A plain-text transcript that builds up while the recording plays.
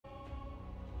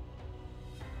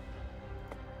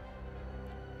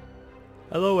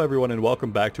Hello everyone and welcome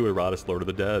back to Iratus, Lord of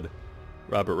the Dead.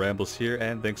 Robert Rambles here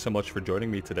and thanks so much for joining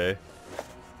me today.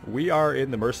 We are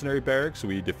in the Mercenary Barracks.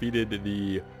 We defeated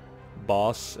the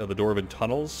boss of the Dwarven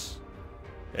Tunnels.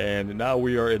 And now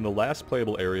we are in the last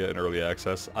playable area in Early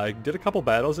Access. I did a couple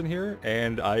battles in here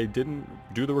and I didn't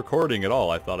do the recording at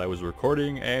all. I thought I was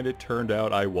recording and it turned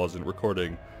out I wasn't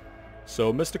recording.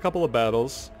 So missed a couple of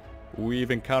battles.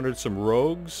 We've encountered some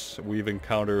rogues, we've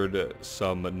encountered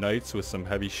some knights with some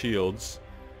heavy shields,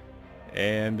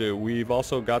 and we've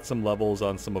also got some levels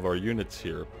on some of our units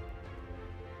here.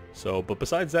 So, but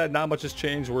besides that, not much has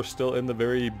changed. We're still in the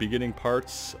very beginning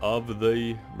parts of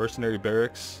the Mercenary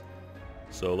Barracks.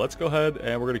 So let's go ahead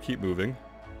and we're going to keep moving.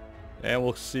 And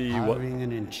we'll see what... Having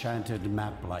an enchanted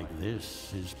map like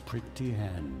this is pretty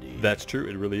handy. That's true,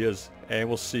 it really is. And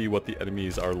we'll see what the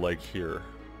enemies are like here.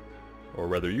 Or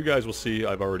rather, you guys will see.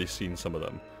 I've already seen some of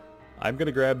them. I'm going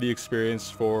to grab the experience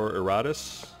for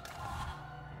Iratus.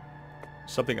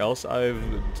 Something else I've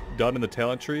done in the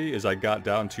talent tree is I got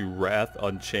down to Wrath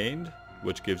Unchained,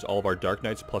 which gives all of our Dark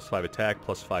Knights +5 attack,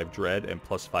 +5 dread, and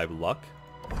 +5 luck.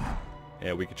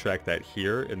 And we can track that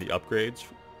here in the upgrades.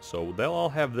 So they'll all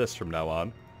have this from now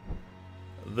on.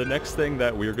 The next thing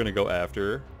that we're going to go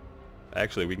after...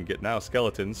 Actually, we can get now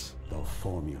skeletons.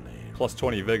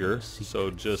 +20 vigor,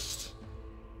 so just...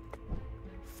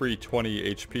 free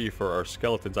 20 HP for our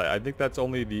skeletons. I think that's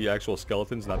only the actual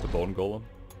skeletons, not the bone golem.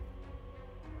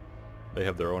 They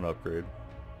have their own upgrade.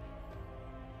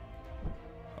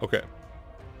 Okay.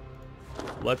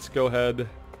 Let's go ahead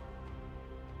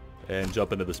and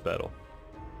jump into this battle.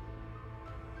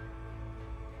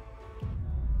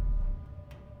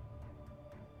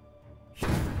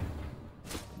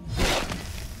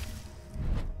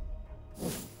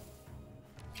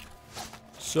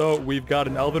 So we've got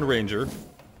an Elven Ranger.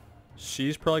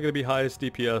 She's probably going to be highest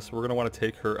DPS. We're going to want to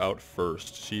take her out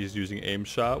first. She's using aim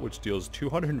shot, which deals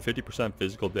 250%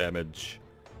 physical damage.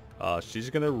 She's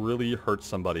going to really hurt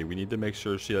somebody. We need to make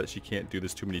sure that she can't do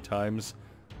this too many times.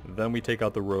 Then we take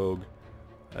out the rogue,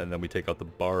 and then we take out the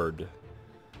bard.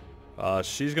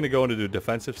 She's going to go into a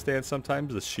defensive stance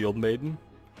sometimes, the shield maiden.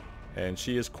 And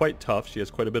she is quite tough. She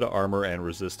has quite a bit of armor and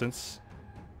resistance.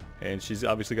 And she's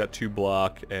obviously got 2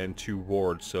 block and 2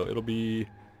 ward, so it'll be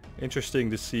interesting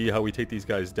to see how we take these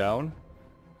guys down.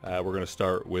 We're going to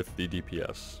start with the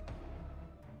DPS.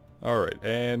 Alright,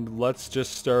 and let's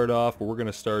just start off. We're going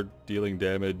to start dealing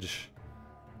damage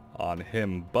on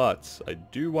him, but I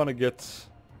do want to get...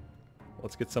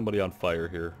 Let's get somebody on fire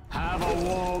here. Have a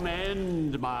warm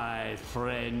end, my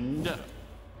friend.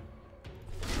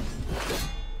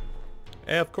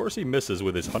 And of course he misses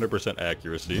with his 100%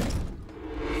 accuracy.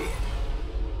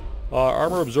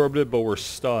 Armor absorbed it, but we're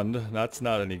stunned. That's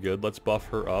not any good. Let's buff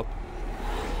her up.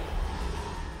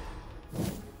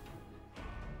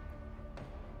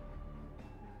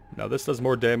 Now this does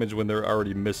more damage when they're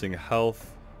already missing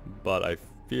health, but I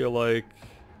feel like...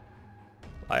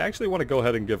 I actually want to go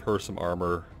ahead and give her some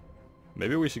armor.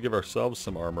 Maybe we should give ourselves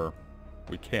some armor.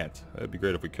 We can't. That'd be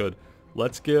great if we could.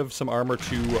 Let's give some armor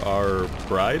to our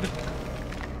bride,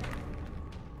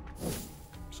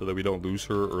 so that we don't lose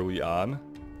her early on.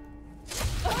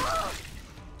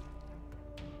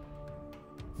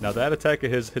 Now that attack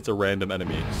of his hits a random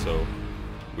enemy, so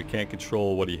we can't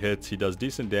control what he hits. He does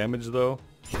decent damage though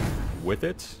with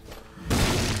it.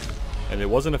 And it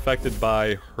wasn't affected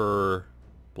by her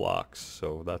blocks,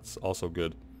 so that's also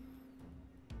good.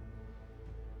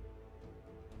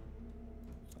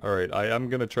 Alright, I am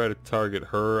going to try to target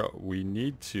her. We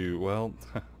need to, well,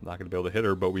 I'm not going to be able to hit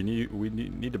her, but we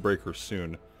need to break her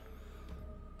soon.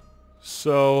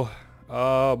 So,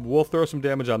 we'll throw some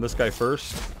damage on this guy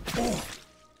first.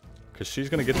 Because she's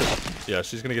going to get the, yeah,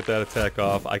 she's going to get that attack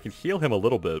off. I can heal him a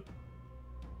little bit.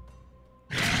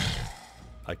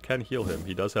 I can heal him.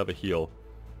 He does have a heal.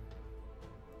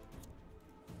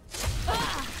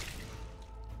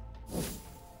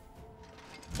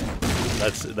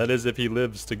 That is if he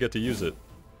lives to get to use it.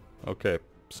 Okay,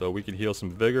 so we can heal some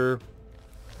vigor.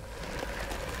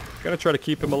 Gotta try to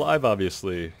keep him alive,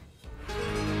 obviously.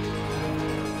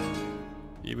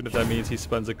 Even if that means he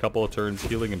spends a couple of turns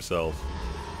healing himself.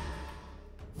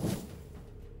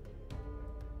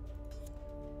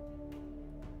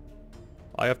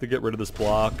 I have to get rid of this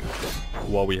block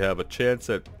while we have a chance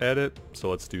at it, so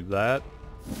let's do that.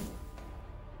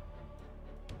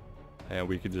 And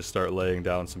we can just start laying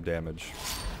down some damage.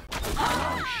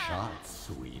 Nice shot,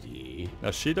 sweetie. Now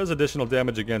she does additional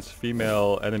damage against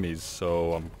female enemies,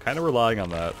 so I'm kind of relying on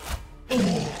that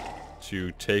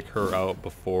to take her out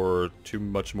before too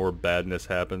much more badness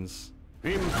happens.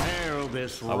 Impale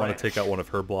this I want to take out one of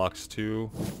her blocks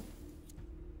too.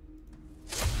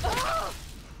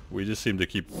 We just seem to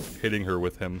keep hitting her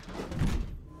with him.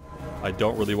 I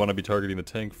don't really want to be targeting the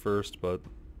tank first, but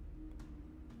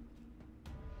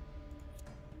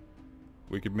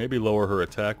we could maybe lower her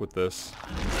attack with this.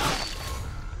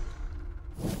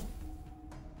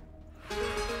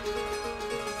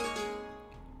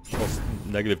 Plus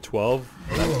 -12.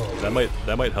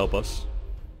 That might help us.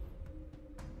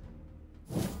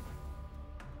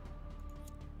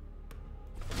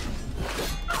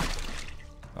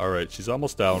 Alright, she's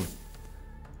almost down.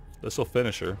 This'll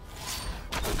finish her.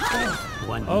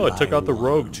 Oh, it took out the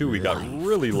rogue too. We got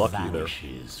really lucky there.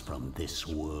 From this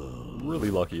world. Really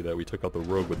lucky that we took out the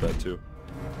rogue with that too.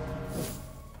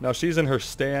 Now she's in her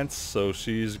stance, so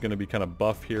she's going to be kind of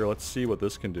buff here. Let's see what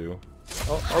this can do.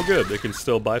 Oh good. They can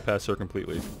still bypass her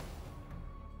completely.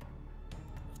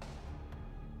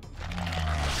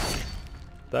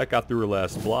 That got through her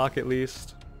last block at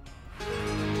least.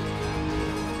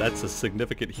 That's a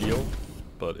significant heal,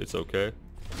 but it's okay.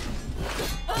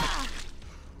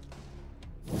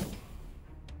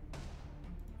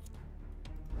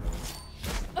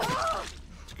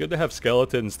 It's good to have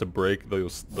skeletons to break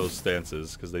those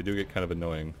stances, because they do get kind of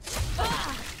annoying.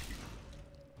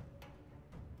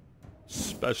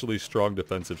 Especially strong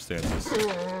defensive stances.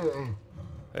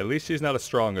 At least she's not a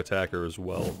strong attacker as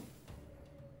well.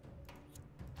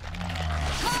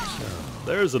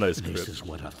 There's a nice crit. This is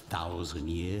what 1,000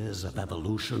 years of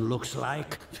evolution looks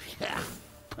like?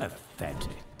 Pathetic.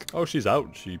 Oh, she's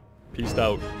out. She peaced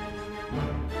out.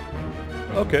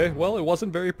 Okay, well, it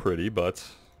wasn't very pretty, but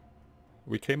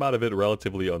we came out of it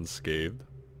relatively unscathed.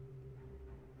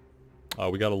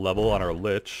 We got a level on our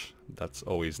Lich. That's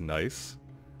always nice.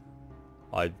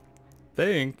 I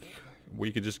think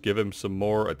we could just give him some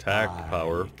more attack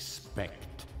power.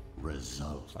 Expect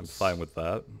results. I'm fine with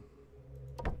that.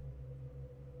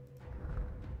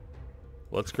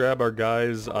 Let's grab our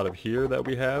guys out of here that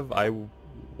we have. I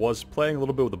was playing a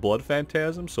little bit with the Blood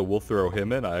Phantasm, so we'll throw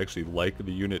him in. I actually like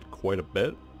the unit quite a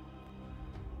bit.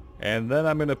 And then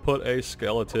I'm going to put a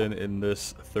skeleton in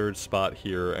this third spot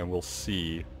here, and we'll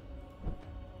see.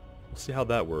 We'll see how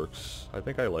that works. I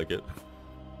think I like it.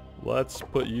 Let's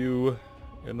put you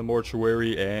in the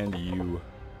mortuary, and you.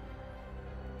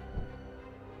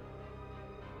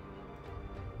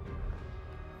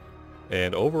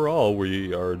 And overall,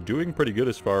 we are doing pretty good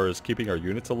as far as keeping our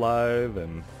units alive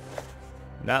and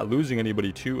not losing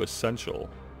anybody too essential.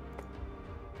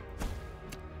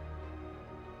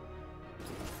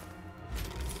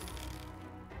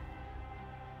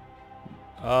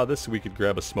 This we could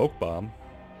grab a smoke bomb.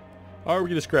 Or we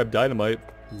could just grab dynamite.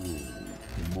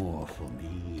 More for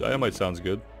me. Dynamite sounds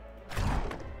good.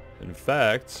 In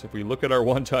fact, if we look at our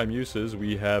one-time uses,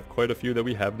 we have quite a few that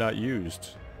we have not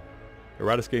used.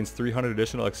 Iratus gains 300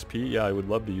 additional XP. Yeah, I would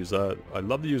love to use that. I'd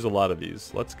love to use a lot of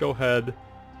these. Let's go ahead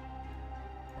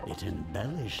It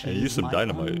embellishes and use some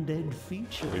dynamite.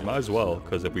 We might as well,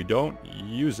 because if we don't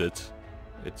use it,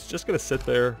 it's just going to sit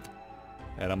there,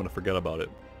 and I'm going to forget about it.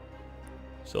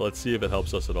 So let's see if it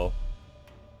helps us at all.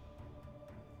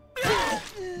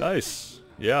 Nice.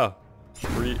 Yeah.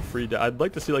 I'd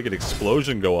like to see like an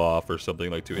explosion go off or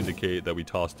something, like to indicate that we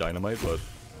tossed dynamite, but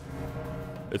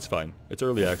it's fine. It's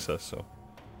early access, so.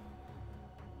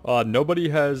 Nobody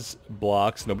has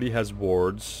blocks. Nobody has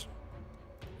wards.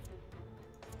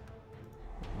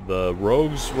 The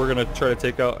rogues we're going to try to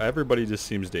take out. Everybody just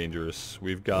seems dangerous.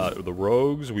 We've got the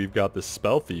rogues. We've got the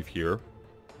spell thief here.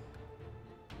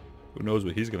 Who knows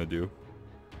what he's going to do.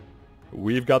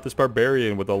 We've got this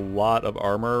barbarian with a lot of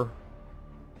armor.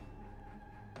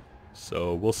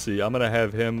 So we'll see. I'm going to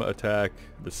have him attack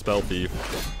the spell thief.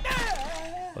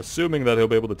 Assuming that he'll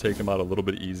be able to take him out a little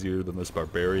bit easier than this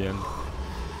barbarian.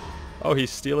 Oh,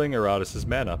 he's stealing Iratus'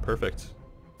 mana. Perfect.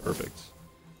 Perfect.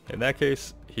 In that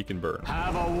case, he can burn.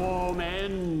 Have a warm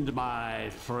end, my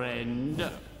friend.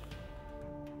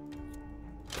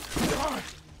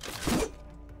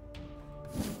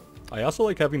 I also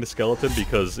like having the skeleton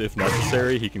because if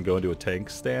necessary, he can go into a tank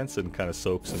stance and kind of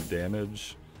soak some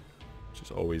damage, which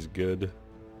is always good.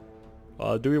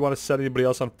 Do we want to set anybody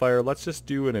else on fire? Let's just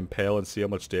do an impale and see how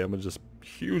much damage this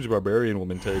huge barbarian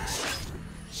woman takes.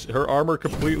 Her armor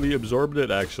completely absorbed it,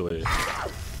 actually.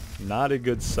 Not a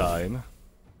good sign.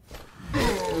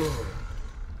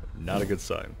 Not a good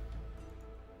sign.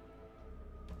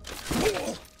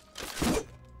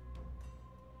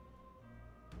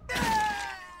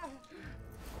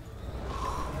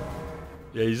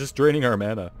 Yeah, he's just draining our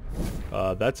mana.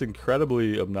 That's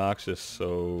incredibly obnoxious,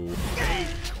 so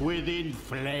Within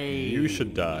flame. you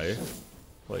should die.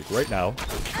 Like, right now.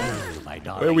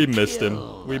 Oh, Where we missed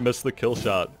him. We missed the kill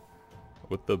shot.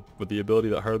 With the ability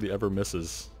that hardly ever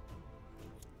misses.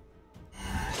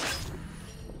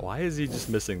 Why is he just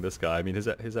missing this guy? I mean, his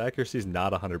accuracy is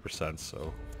not 100%,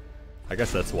 so I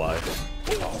guess that's why.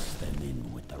 Toss them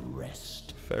in with the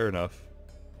rest. Fair enough.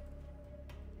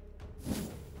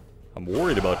 I'm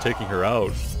worried about taking her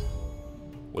out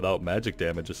without magic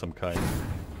damage of some kind.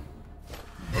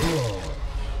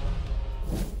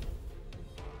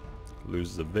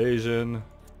 Loses evasion.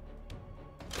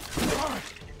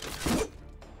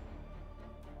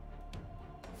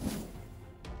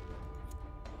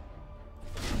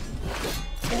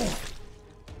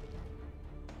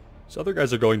 These other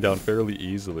guys are going down fairly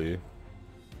easily.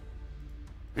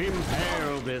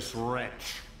 Impale this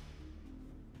wretch.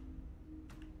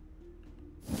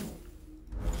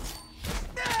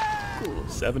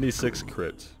 76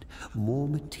 crit. More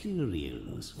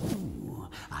materials. Ooh,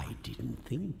 I didn't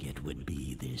think it would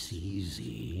be this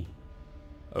easy.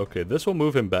 Okay, this will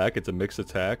move him back. It's a mixed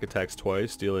attack. Attacks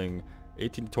twice, dealing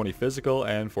 18 to 20 physical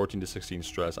and 14 to 16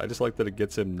 stress. I just like that it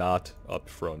gets him not up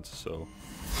front, so...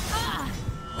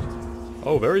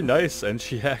 Oh, very nice, and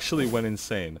she actually went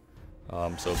insane.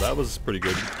 So that was a pretty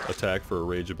good attack for a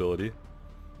rage ability.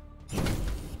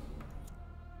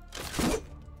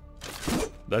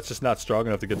 That's just not strong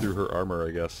enough to get through her armor,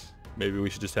 I guess. Maybe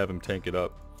we should just have him tank it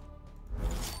up.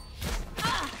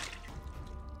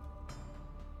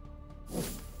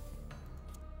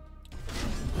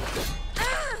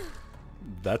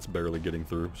 That's barely getting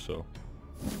through, so...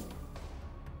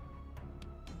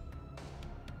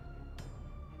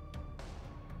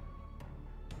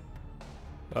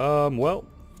 well...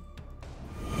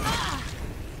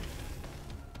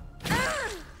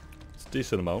 It's a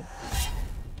decent amount.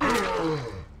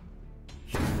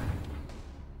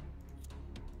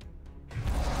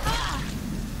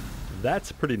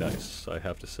 That's pretty nice, I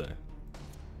have to say.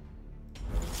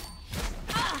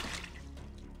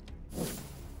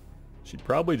 She'd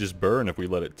probably just burn if we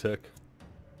let it tick.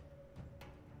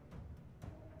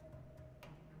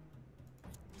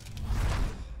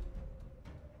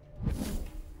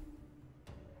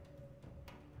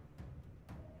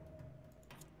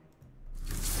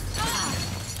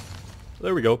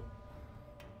 There we go.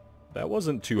 That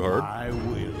wasn't too hard. My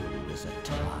will is a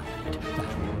tide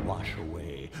that will wash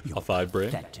away your A 5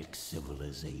 brain. pathetic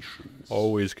civilizations.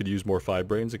 Always could use more 5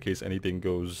 brains in case anything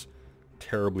goes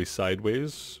terribly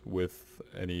sideways with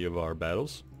any of our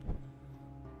battles.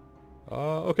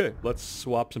 Okay, let's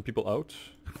swap some people out.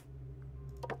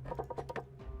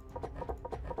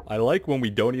 I like when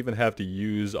we don't even have to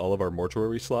use all of our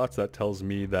mortuary slots. That tells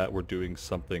me that we're doing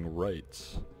something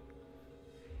right.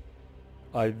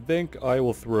 I think I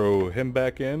will throw him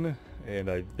back in, and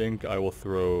I think I will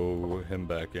throw him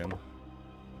back in.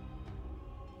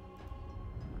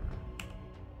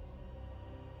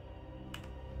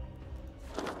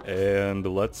 And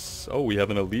let's... Oh, we have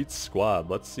an elite squad.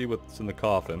 Let's see what's in the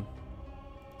coffin.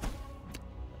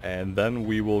 And then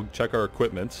we will check our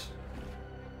equipment.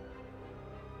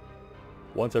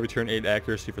 Once every turn, 8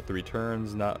 accuracy for 3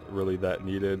 turns. Not really that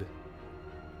needed.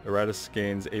 Iratus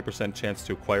gains 8% chance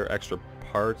to acquire extra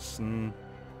parts.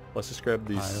 Let's just grab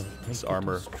this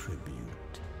armor.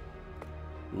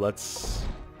 Let's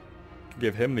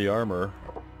give him the armor.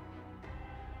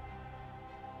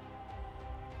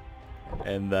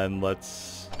 And then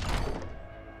let's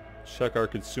check our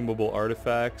consumable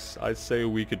artifacts. I'd say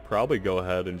we could probably go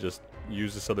ahead and just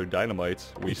use this other dynamite.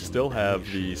 We still have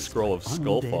the Scroll of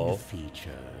Skullfall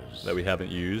that we haven't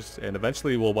used, and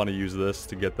eventually we'll want to use this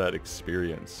to get that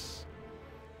experience.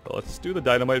 But let's do the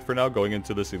dynamite for now, going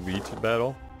into this elite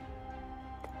battle.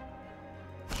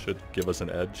 Should give us an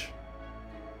edge.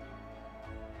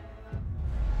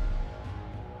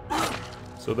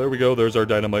 So there we go, there's our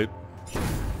dynamite.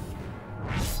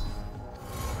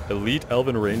 Elite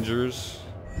Elven Rangers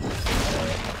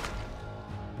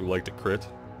who like to crit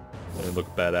and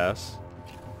look badass.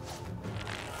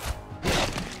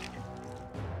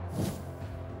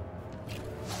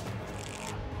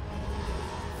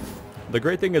 The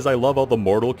great thing is I love all the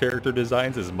mortal character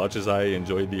designs as much as I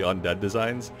enjoyed the undead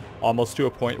designs, almost to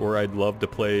a point where I'd love to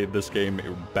play this game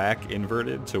back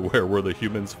inverted to where we're the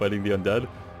humans fighting the undead.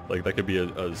 Like that could be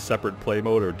a separate play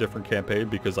mode or a different campaign,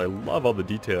 because I love all the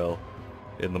detail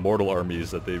in the mortal armies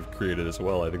that they've created as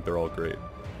well. I think they're all great.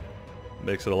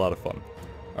 Makes it a lot of fun.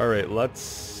 Alright,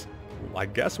 let's... I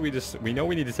guess we know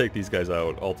we need to take these guys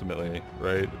out ultimately,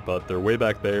 right? But they're way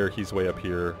back there, he's way up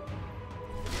here.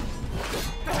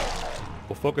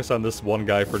 We'll focus on this one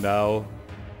guy for now.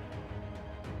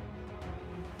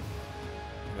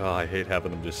 Oh, I hate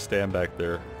having them just stand back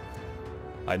there.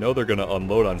 I know they're gonna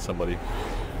unload on somebody.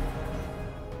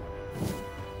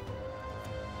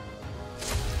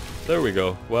 There we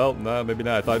go. Well, nah, maybe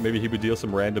not. I thought maybe he would deal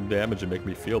some random damage and make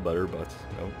me feel better, but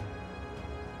no.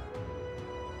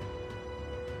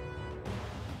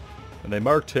 And they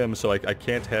marked him, so I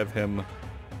can't have him...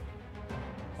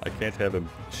 I can't have him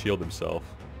shield himself.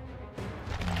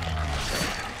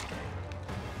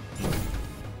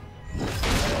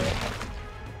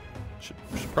 Should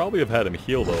probably have had him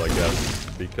heal, though, I guess,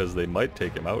 because they might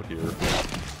take him out here.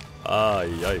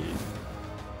 Ay.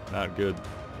 Not good.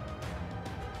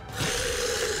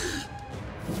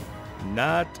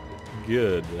 Not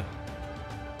good.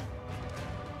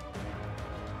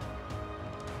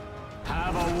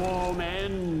 Have a warm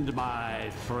end, my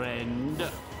friend.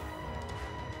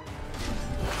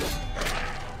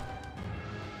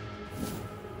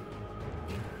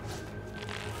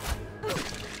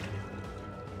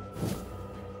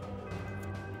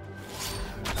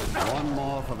 One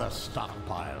more for the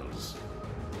stockpiles.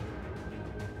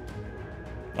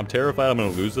 I'm terrified I'm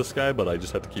going to lose this guy, but I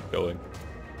just have to keep going.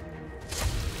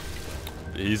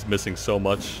 He's missing so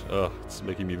much. Ugh, it's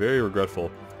making me very regretful.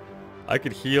 I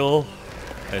could heal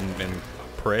and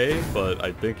pray, but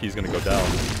I think he's going to go down.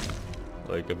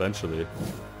 Like, eventually.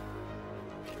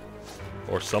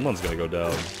 Or someone's going to go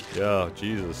down. Yeah,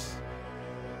 Jesus.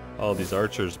 Oh, these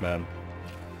archers, man.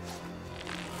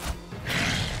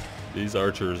 These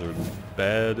archers are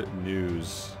bad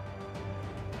news.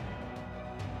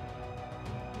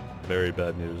 Very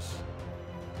bad news.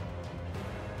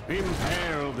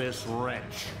 Impale this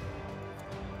wretch.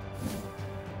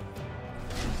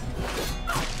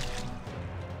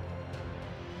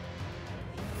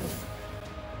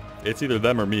 It's either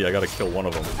them or me. I gotta kill one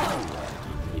of them.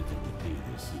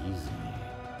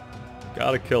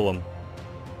 Gotta kill him.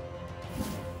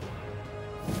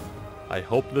 I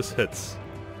hope this hits.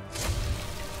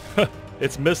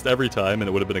 It's missed every time, and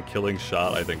it would have been a killing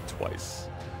shot, I think, twice.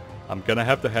 I'm gonna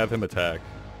have to have him attack.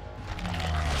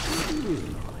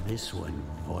 This one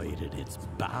voided its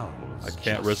bowels. I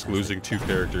can't risk losing two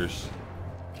characters.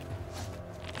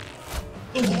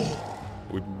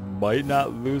 We might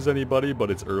not lose anybody,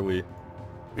 but it's early.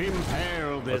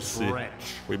 Impale Let's this see.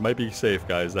 wretch. We might be safe,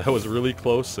 guys. That was really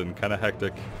close and kind of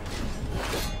hectic.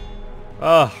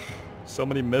 Ah, so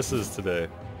many misses today.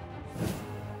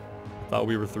 Thought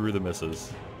we were through the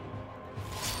misses.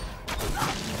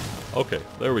 Okay,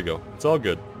 there we go. It's all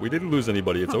good. We didn't lose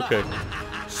anybody. It's okay.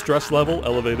 Stress level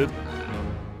elevated.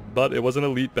 But it was an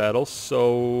elite battle,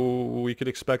 so we could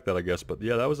expect that, I guess. But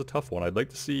yeah, that was a tough one. I'd like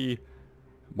to see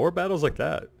more battles like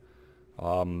that.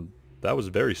 That was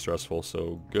very stressful,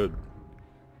 so good.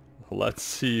 Let's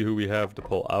see who we have to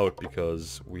pull out,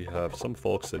 because we have some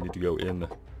folks that need to go in.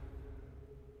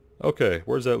 Okay,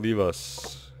 where does that leave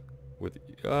us? With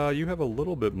you have a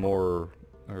little bit more,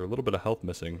 or a little bit of health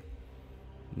missing.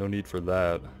 No need for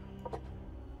that.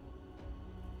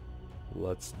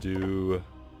 Let's do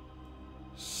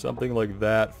something like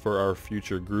that for our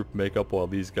future group makeup while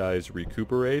these guys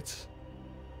recuperate.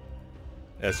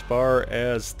 As far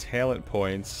as talent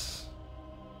points,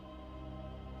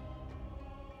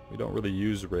 we don't really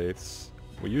use wraiths.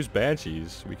 We use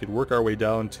banshees. We could work our way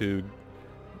down to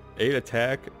 8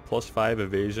 attack, plus 5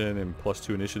 evasion, and plus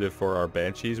 2 initiative for our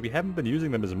banshees. We haven't been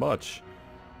using them as much,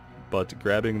 but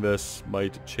grabbing this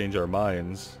might change our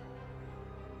minds.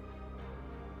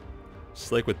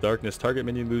 Slake with Darkness. Target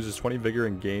minion loses 20 vigor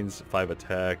and gains 5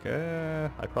 attack.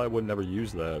 I probably would never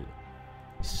use that.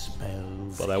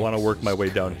 Spells, but I want to work my way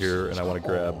down here, and I want to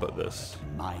grab this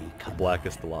my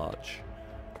Blackest Lodge.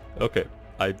 Okay,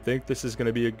 I think this is going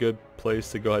to be a good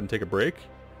place to go ahead and take a break.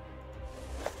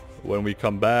 When we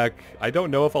come back, I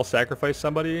don't know if I'll sacrifice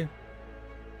somebody.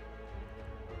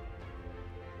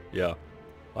 Yeah,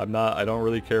 I don't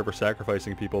really care for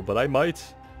sacrificing people, but I might.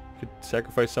 Could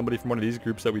sacrifice somebody from one of these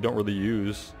groups that we don't really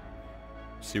use.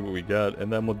 See what we get,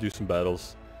 and then we'll do some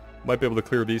battles. Might be able to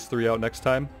clear these 3 out next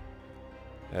time.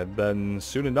 And then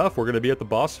soon enough, we're going to be at the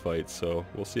boss fight, so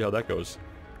we'll see how that goes.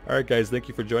 Alright guys, thank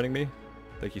you for joining me.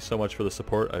 Thank you so much for the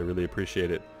support. I really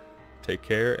appreciate it. Take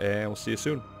care, and we'll see you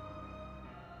soon.